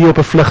saam met wie jy op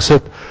 'n vlug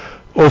sit,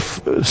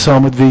 of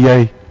saam met wie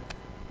jy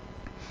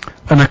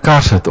in 'n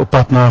kar sit, op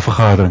pad na 'n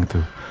vergadering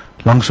toe,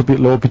 langs op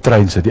die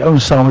trein sit, die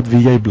ouens saam met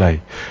wie jy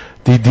bly,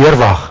 die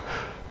deurwag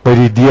by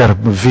die deur,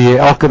 wie jy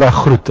elke dag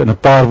groet, en 'n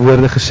paar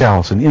woorde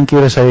gesels, en een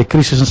keer as hy 'n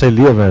krisis in sy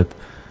lewe het,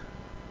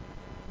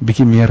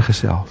 bietjie meer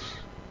gesels.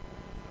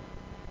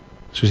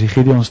 Soos die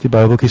Gideons die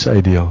Bybeltjies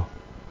uitdeel,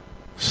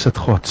 sit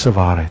God se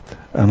waarheid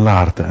in hulle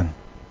harte in.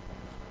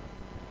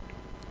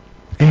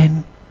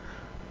 En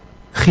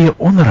gee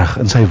onderrig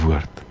in sy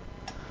woord.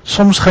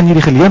 Soms gaan jy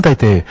die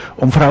geleentheid hê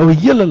om vir 'n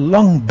hele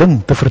lang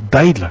ding te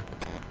verduidelik.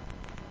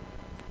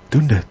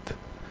 Doen dit.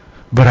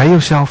 Berei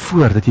jouself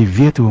voor dat jy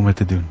weet hoe om dit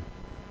te doen.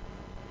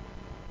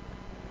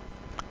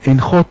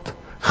 En God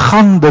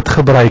gaan dit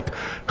gebruik,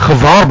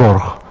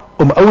 gewaarborg,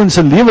 om ouens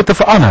se lewe te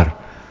verander,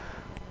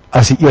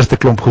 as die eerste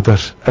klomp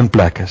goeders in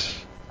plek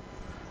is.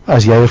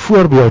 As jy 'n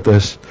voorbeeld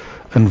is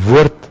in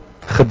woord,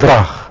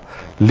 gedrag,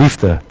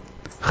 liefde,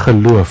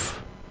 geloof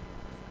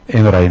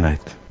en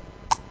reinheid.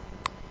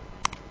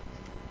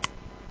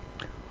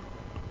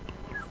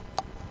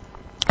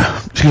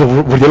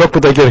 Miskien word jy ook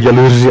partykeer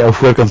jaloers as jy ou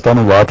voor kan staan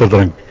en water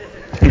drink.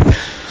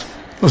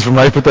 Ons vir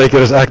my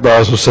partykeer is ek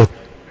daar so sit.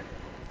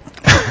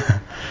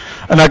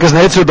 En ek is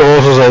net so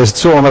dol soos hy, is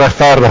so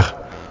onregverdig.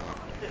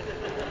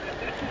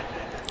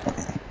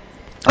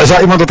 As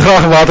daar iemand wat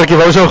graag 'n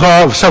watertjie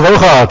sou wou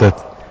gehad het.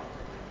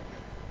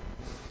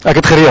 Ek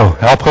het gereël,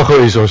 help gou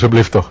hierso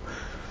asseblief tog.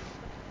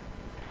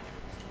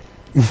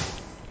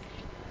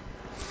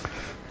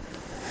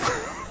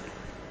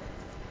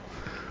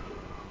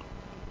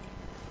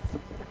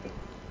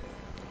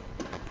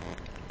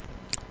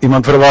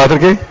 Iemand vir 'n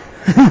watertjie?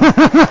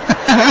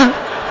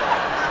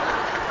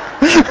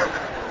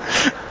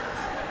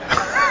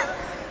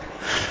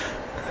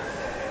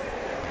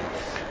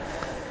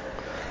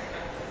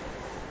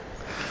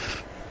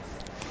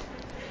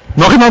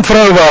 Nog iemand vir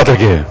 'n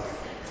watertjie?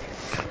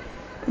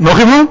 Nog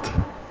iemand?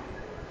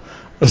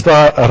 Is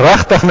daar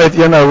regtig net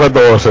een ou wat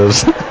dors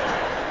is?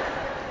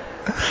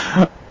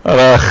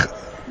 Reg.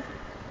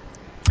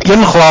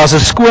 Een glas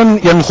is skoon,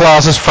 een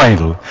glas is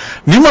vuil.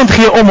 Niemand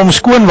gee om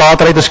skoon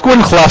water uit 'n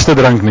skoon glas te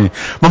drink nie.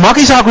 Maar maak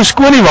nie saak hoe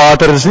skoon die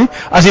water is nie.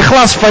 As die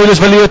glas vuil is,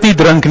 wil jy dit nie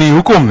drink nie.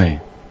 Hoekom nie?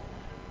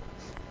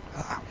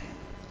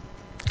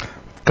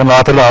 Kan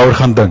later daaroor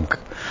gaan dink.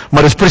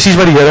 Maar dis presies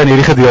wat die Here in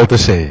hierdie gedeelte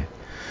sê.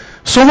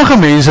 Sommige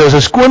mense is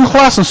 'n skoon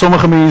glas en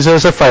sommige mense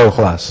is 'n vuil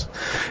glas.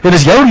 En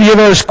as jou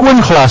lewe 'n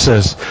skoon glas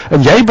is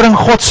en jy bring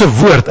God se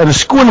woord in 'n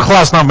skoon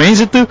glas na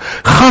mense toe,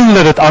 gaan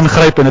hulle dit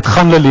aangryp en dit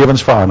gaan hulle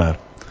lewens verander.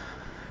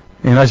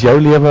 En as jou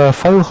lewe 'n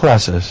vuil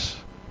glas is,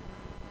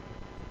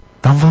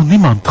 dan wil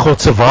niemand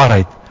God se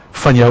waarheid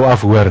van jou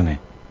af hoor nie.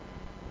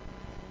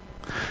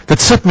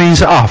 Dit sit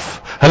mense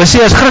af. Hulle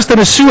sê as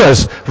Christene so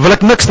is, wil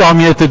ek niks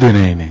daarmee te doen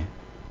hê nie.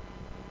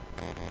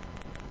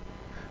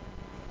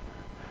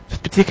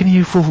 Dit beteken nie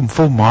jy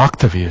volmaak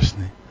te wees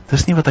nie.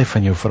 Dis nie wat hy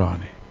van jou vra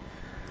nie.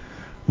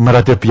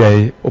 Maar dat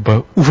jy op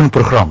 'n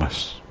oefenprogram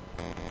is.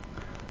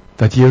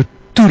 Dat jy jou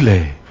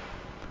toelê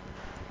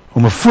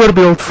om 'n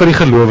voorbeeld vir die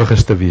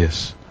gelowiges te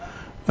wees.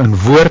 In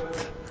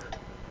woord,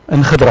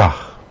 in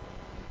gedrag,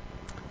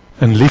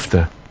 in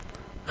liefde,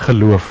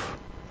 geloof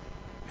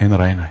en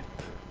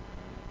reinheid.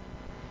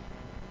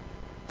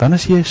 Dan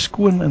is jy 'n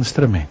skoon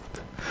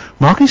instrument.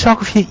 Maak nie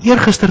saak of jy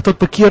eergister tot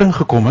bekering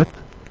gekom het.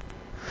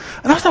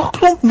 En as daar 'n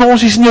klomp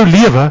nonsens in jou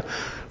lewe,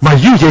 maar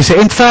jy's 'n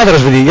ent verder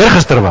as wat jy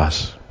eergister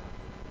was.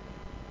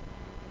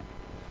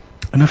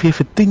 En of jy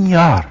vir 10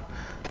 jaar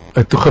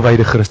 'n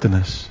toegewyde Christen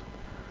is,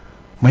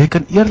 maar jy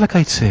kan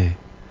eerlikheid sê,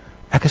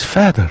 ek is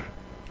verder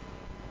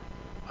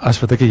as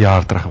wat ek 'n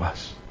jaar terug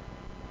was.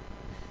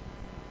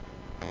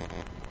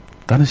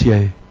 Dan is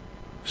jy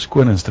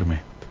skoon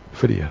instrument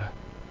vir die Here.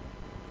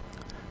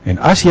 En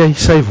as jy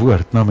sy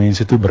woord na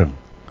mense toe bring,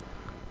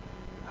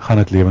 gaan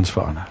dit lewens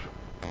verander.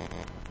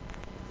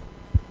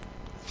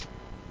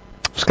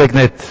 Ons kyk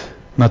net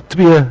na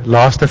 2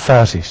 laaste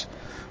versies.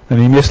 En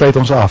hiermee sluit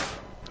ons af.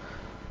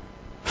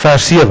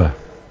 Vers 7.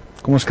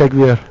 Kom ons kyk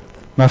weer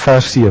na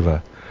vers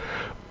 7.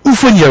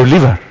 Oefen jou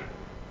liewer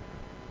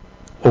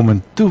om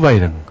in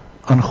toewyding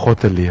aan God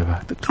te lewe.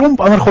 'n Klomp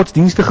ander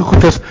godsdienstige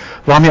goeders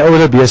waarmee ou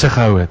hulle besig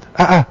gehou het.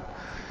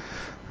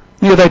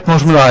 Nie tyd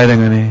mos met daai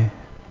dinge nie.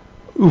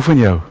 Oefen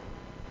jou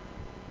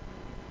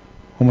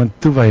om in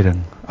toewyding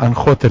aan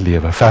God te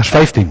lewe. Vers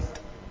 15.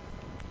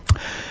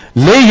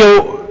 Lê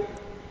jou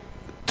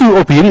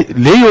op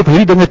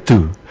hierdie dinge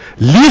toe.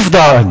 Leef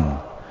daarin,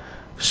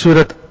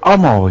 sodat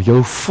almal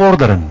jou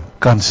vordering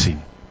kan sien.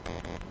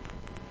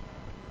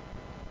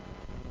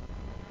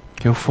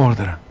 Jou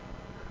vordering.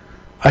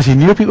 As jy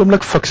nie op die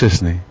oomblik fiks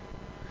is nie,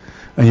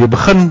 en jy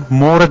begin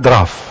môre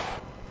draf,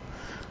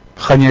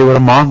 gaan jy oor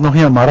 'n maand nog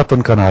nie 'n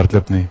marathon kan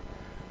hardloop nie,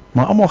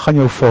 maar almal gaan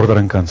jou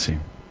vordering kan sien.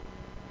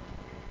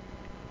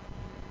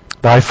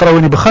 Daai vrou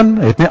in die begin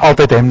het nie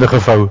altyd hemde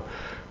gevou,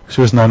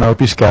 soos nou op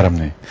die skerm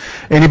nie.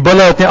 En die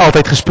bulle het nie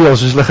altyd gespeel,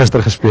 soos hulle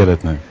gister gespeel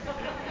het nie.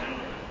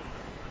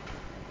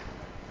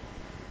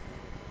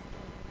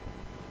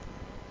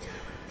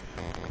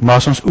 Maar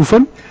as ons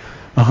oefen,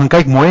 dan gaan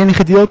kyk mooi in die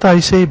gedeelte,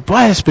 hy sê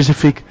baie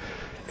spesifiek,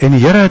 en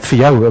die Here het vir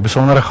jou 'n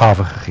besondere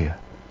gawe gegee.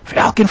 Vir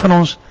elkeen van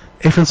ons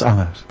effens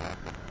anders.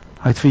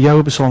 Hy het vir jou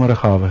 'n besondere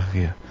gawe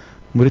gegee.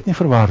 Moet dit nie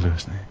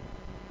verwaarloos nie.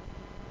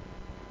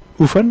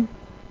 Oefen,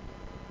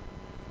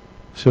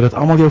 sodat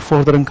almal jou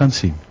vordering kan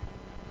sien.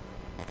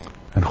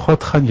 En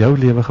God gaan jou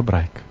lewe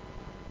gebruik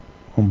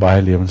om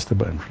baie lewens te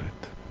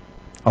beïnvloed.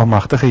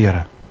 Almagtige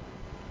Here,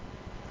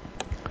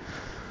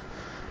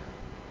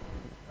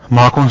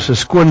 maak ons 'n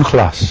skoon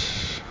glas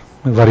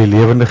wat die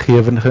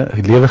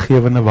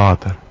lewegewende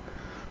water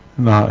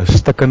na 'n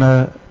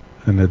stikkende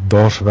en 'n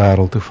dors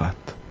wêreld toe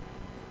vat.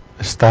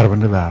 'n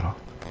Sterwende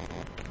wêreld.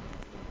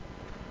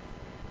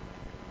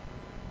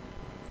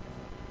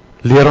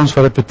 Leer ons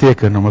wat dit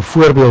beteken om 'n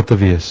voorbeeld te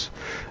wees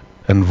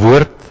in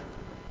woord,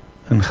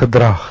 in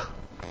gedrag,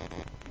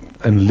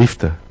 in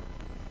liefde,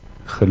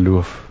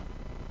 geloof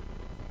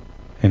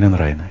en in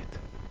reinheid.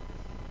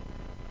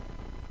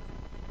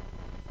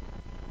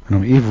 En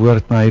om u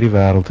woord na hierdie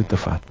wêreld toe te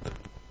vat,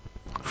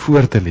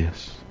 voor te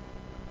lees,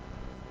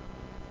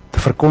 te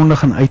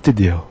verkondig en uit te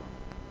deel,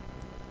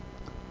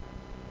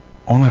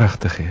 onderrig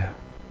te gee,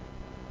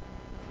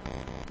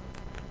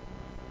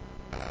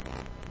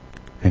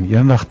 en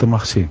eendag te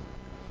mag sien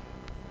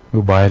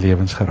hoe baie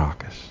lewens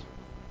geraak is.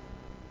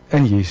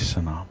 In Jesus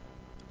se naam.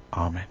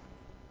 Amen.